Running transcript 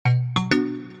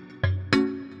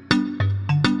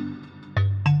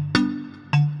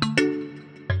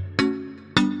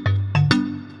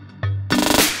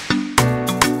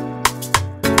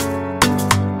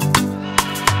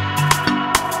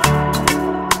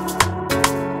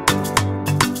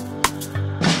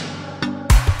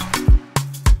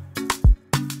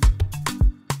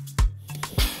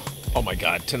my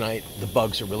God, tonight the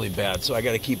bugs are really bad, so I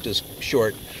got to keep this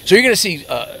short. So you're going to see,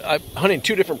 I'm hunting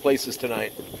 2 different places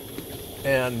tonight.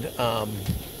 And,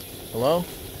 hello?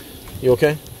 You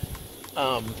okay?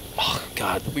 Oh,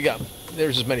 God,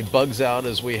 there's as many bugs out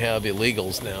as we have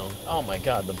illegals now. Oh, my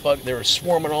God, they were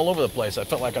swarming all over the place. I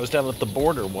felt like I was down at the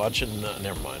border watching,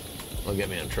 never mind. Don't get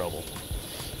me in trouble.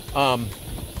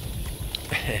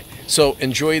 So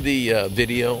enjoy the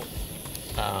video.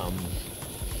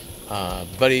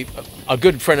 Buddy, a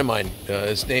good friend of mine,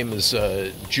 his name is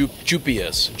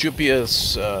Jupius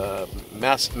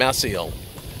Maciel.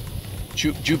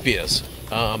 Jupius.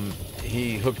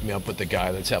 He hooked me up with the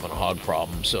guy that's having a hog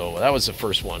problem. So that was the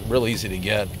first one. Real easy to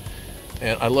get.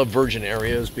 And I love virgin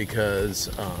areas because...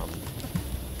 where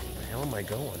the hell am I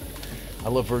going? I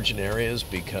love virgin areas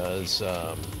because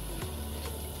the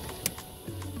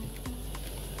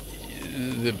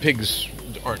pigs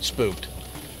aren't spooked.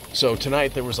 So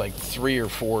tonight there was like 3 or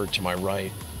 4 to my right,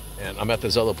 and I'm at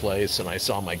this other place, and I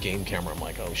saw my game camera. I'm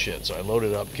like, oh shit! So I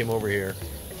loaded up, came over here,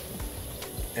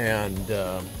 and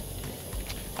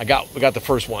we got the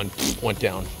first one, went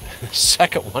down. The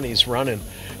second one, he's running,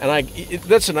 and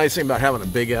that's the nice thing about having a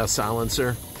big ass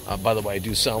silencer. By the way, I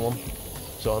do sell them,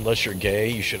 so unless you're gay,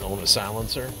 you should own a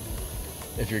silencer.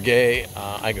 If you're gay,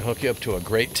 I can hook you up to a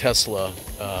great Tesla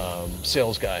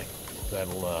sales guy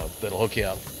that'll hook you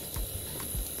up.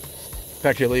 In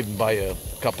fact, you'll even buy a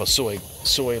cup of soy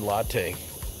latte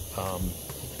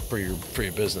for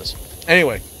your business.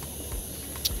 Anyway,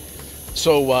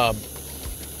 so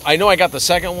I know I got the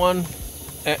second one,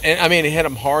 and I mean it hit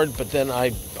him hard. But then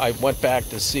I went back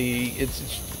to see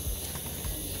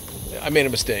I made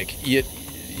a mistake.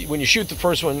 When you shoot the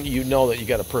first one, you know that you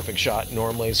got a perfect shot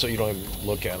normally, so you don't even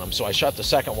look at them. So I shot the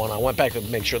second one. I went back to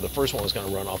make sure the first one was going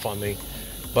to run off on me,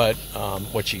 but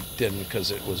which he didn't because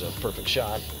it was a perfect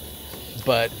shot.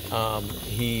 But what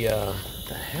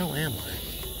the hell am I?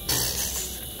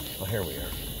 Oh, here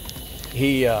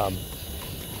we are.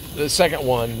 The second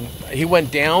one, he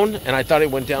went down, and I thought he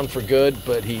went down for good,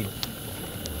 but he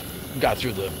got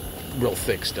through the real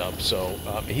thick stuff. So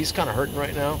he's kind of hurting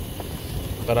right now,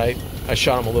 but I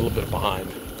shot him a little bit behind.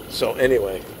 So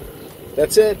anyway,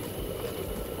 that's it.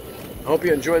 I hope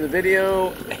you enjoy the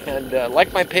video, and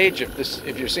like my page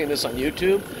if you're seeing this on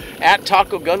YouTube. At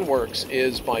Taco Gunworks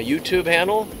is my YouTube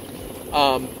handle.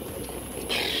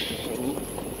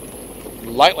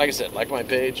 Like I said, like my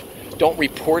page. Don't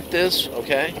report this,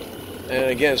 okay? And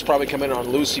again, it's probably coming on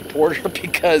Lucy Porter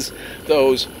because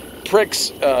those pricks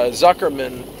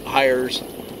Zuckerman hires,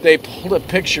 they pulled a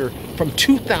picture from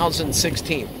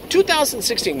 2016.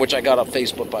 2016, which I got off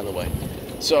Facebook, by the way.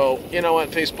 So, you know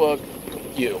what, Facebook,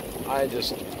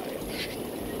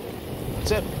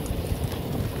 that's it.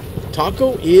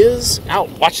 Taco is out.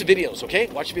 Watch the videos, okay?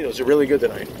 Watch the videos. They're really good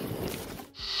tonight.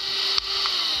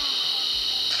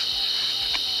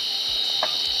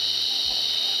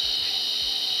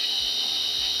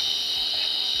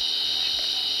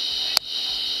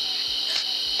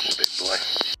 Big boy.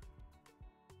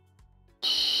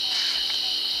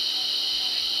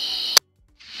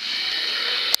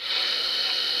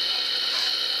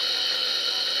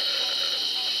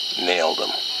 Nailed him.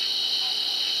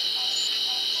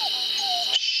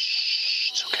 Shh,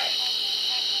 it's okay.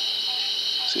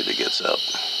 See if he gets up.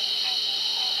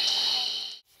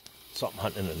 So I'm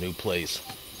hunting in a new place.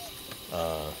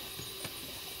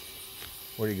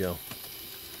 Where'd he go?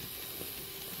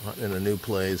 Hunting in a new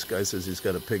place. Guy says he's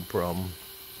got a pig problem.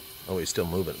 Oh, he's still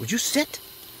moving. Would you sit?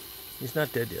 He's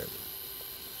not dead yet.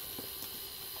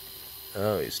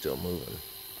 Oh, he's still moving.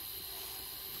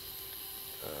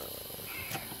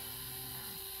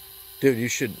 Dude, you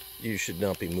should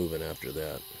not be moving after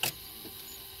that.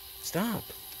 Stop.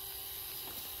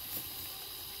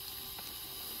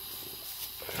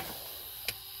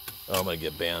 Oh, I'm gonna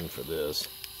get banned for this.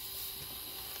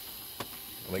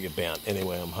 I'm gonna get banned.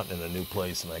 Anyway, I'm hunting in a new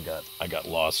place, and I got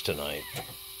lost tonight.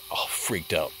 Oh,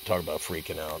 freaked out. Talk about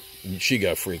freaking out. She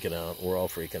got freaking out. We're all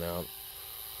freaking out.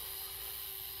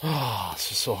 Oh, it's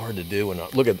just so hard to do. And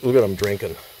look at I'm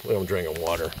drinking. Look, I'm drinking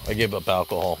water. I gave up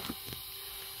alcohol.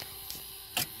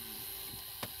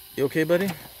 You okay, buddy?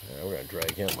 Yeah, we're gonna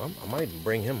drag him. I might even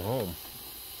bring him home.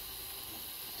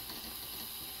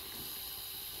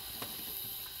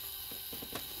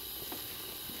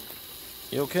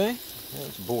 You okay? Yeah,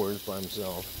 it's Boris by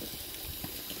himself.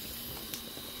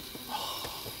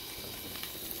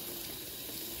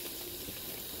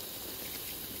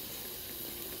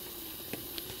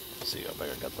 See if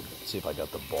I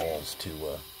got the balls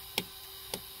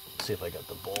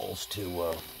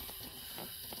to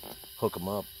hook them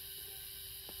up.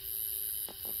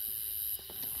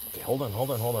 Okay, Okay,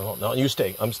 hold on. No, you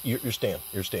stay. You're staying.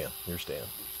 You're staying.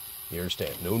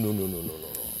 No.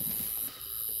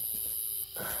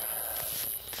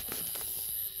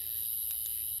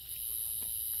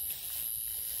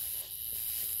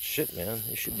 Shit, man.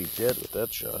 You should be dead with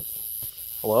that shot.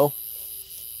 Hello?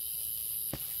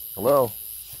 Hello?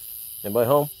 Anybody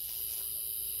home?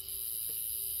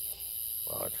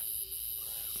 Fuck. Look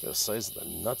at the size of the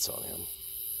nuts on him.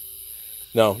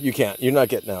 No, you can't. You're not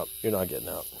getting out. We're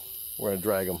going to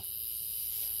drag him.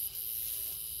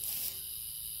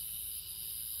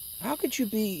 How could you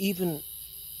be even...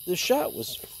 The shot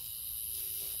was...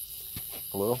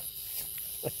 Hello?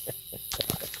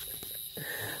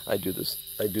 I do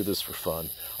this for fun.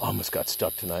 Almost got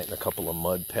stuck tonight in a couple of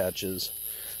mud patches.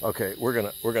 Okay, we're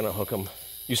gonna hook him.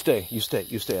 You stay. I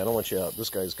don't want you out. This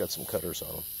guy's got some cutters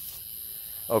on him.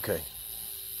 Okay.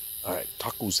 All right,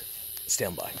 tacos,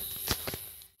 stand by.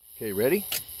 Okay, ready?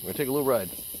 We're gonna take a little ride.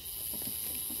 I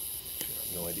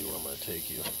have no idea where I'm gonna take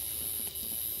you.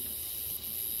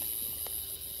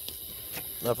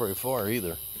 Not very far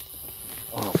either.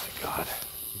 Oh my God.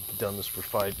 I've done this for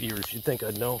 5 years. You'd think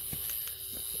I'd know.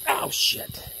 Oh shit.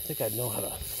 I think I'd know how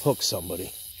to hook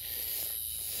somebody.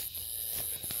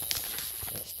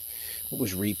 I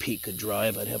wish Repeat could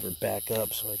drive. I'd have her back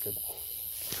up so I could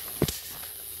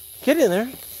get in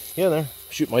there. Get in there.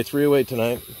 Shoot my 308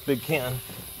 tonight. Big can.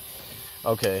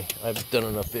 Okay, I've done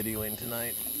enough videoing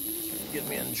tonight. Get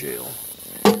me in jail.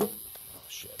 Oh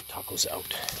shit, taco's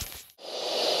out.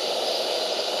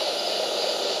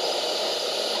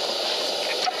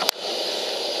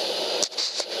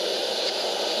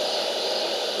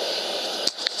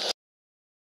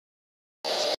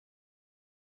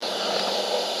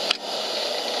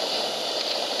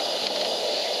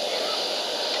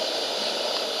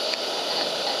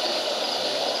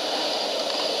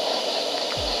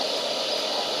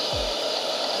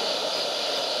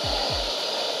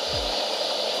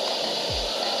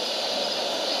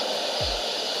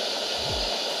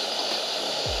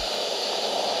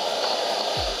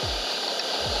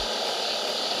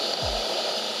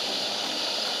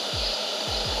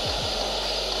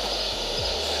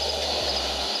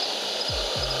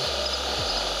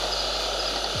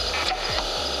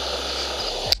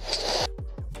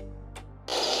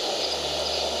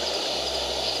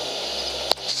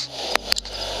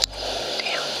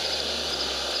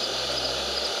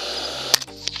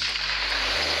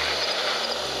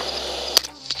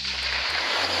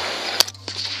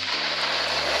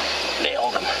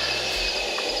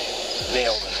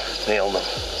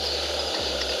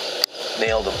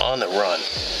 Nailed him on the run.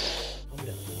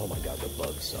 Oh my God, the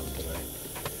bugs suck tonight.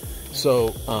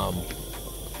 So,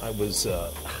 I was,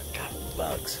 God,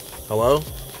 bugs. Hello?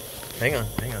 Hang on.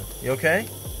 You okay?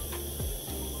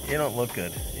 You don't look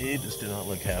good. You just do not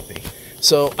look happy.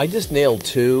 So, I just nailed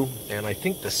 2, and I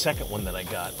think the second one that I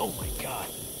got, oh my God.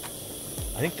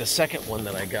 I think the second one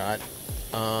that I got,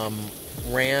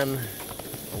 ran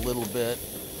a little bit.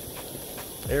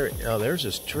 There's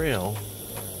his trail.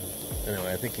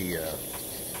 Anyway, I think he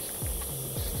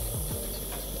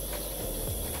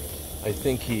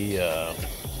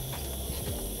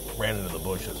ran into the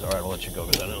bushes. All right, I'll let you go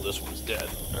because I know this one's dead.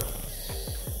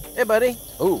 Hey, buddy.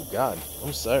 Oh, God.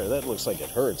 I'm sorry. That looks like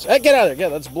it hurts. Hey, get out of there.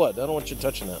 Yeah, that's blood. I don't want you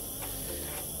touching that.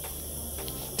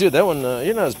 Dude, that one,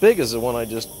 you're not as big as the one I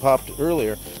just popped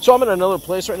earlier. So I'm in another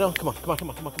place right now. Come on. I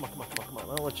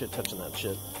don't want you touching that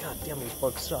shit. God damn, these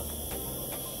bugs suck.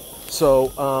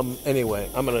 So, anyway,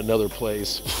 I'm in another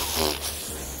place.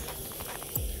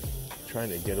 Trying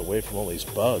to get away from all these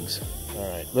bugs. All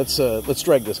right, let's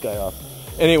drag this guy off.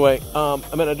 Anyway,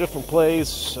 I'm in a different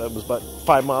place. I was about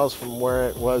 5 miles from where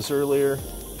it was earlier.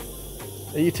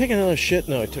 Are you taking another shit?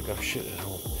 No, I took a shit at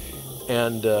home.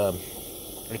 And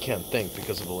I can't think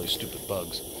because of all these stupid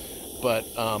bugs. But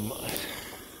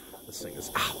this thing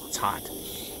is, ow, it's hot.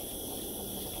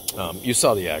 You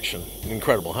saw the action.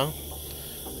 Incredible, huh?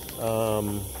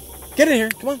 Get in here.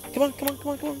 Come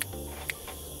on.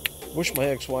 Wish my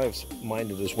ex-wives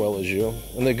minded as well as you.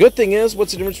 And the good thing is,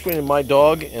 what's the difference between my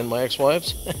dog and my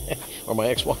ex-wives? Or my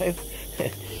ex-wife?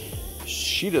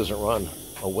 She doesn't run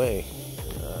away.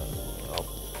 I'll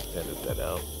edit that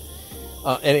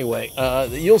out. Anyway,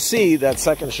 you'll see that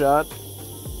second shot.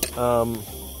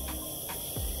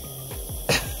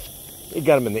 It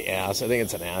got him in the ass. I think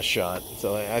it's an ass shot.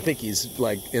 So I think he's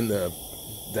like in the...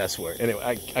 That's where.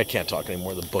 Anyway, I can't talk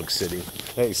anymore. The Bug City.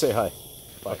 Hey, say hi.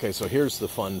 Bye. Okay, so here's the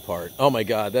fun part. Oh my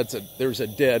God, there's a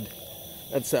dead.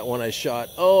 That's that one I shot.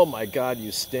 Oh my God,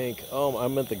 you stink. Oh,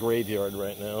 I'm at the graveyard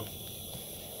right now.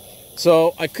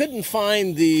 So I couldn't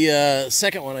find the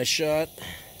second one I shot,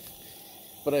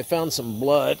 but I found some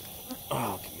blood.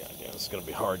 Oh God going to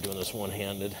be hard doing this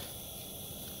one-handed.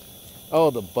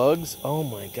 Oh, the bugs. Oh,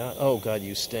 my God. Oh, God,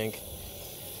 you stink.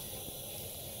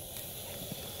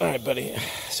 All right, buddy.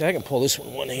 See, I can pull this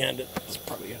one one-handed. It's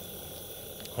probably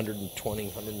 120,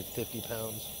 150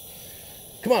 pounds.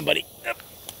 Come on, buddy.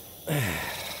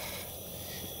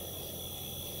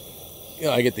 You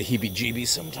know, I get the heebie-jeebies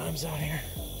sometimes out here.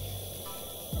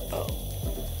 Oh.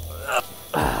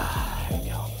 There you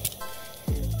go.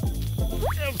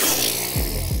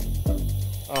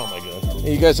 Oh, my God.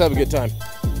 Hey, you guys have a good time.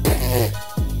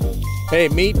 Hey,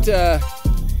 meet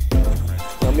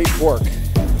Pork.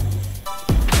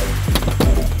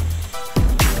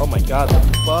 Oh, my God, the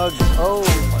bugs. Oh,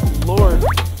 my Lord.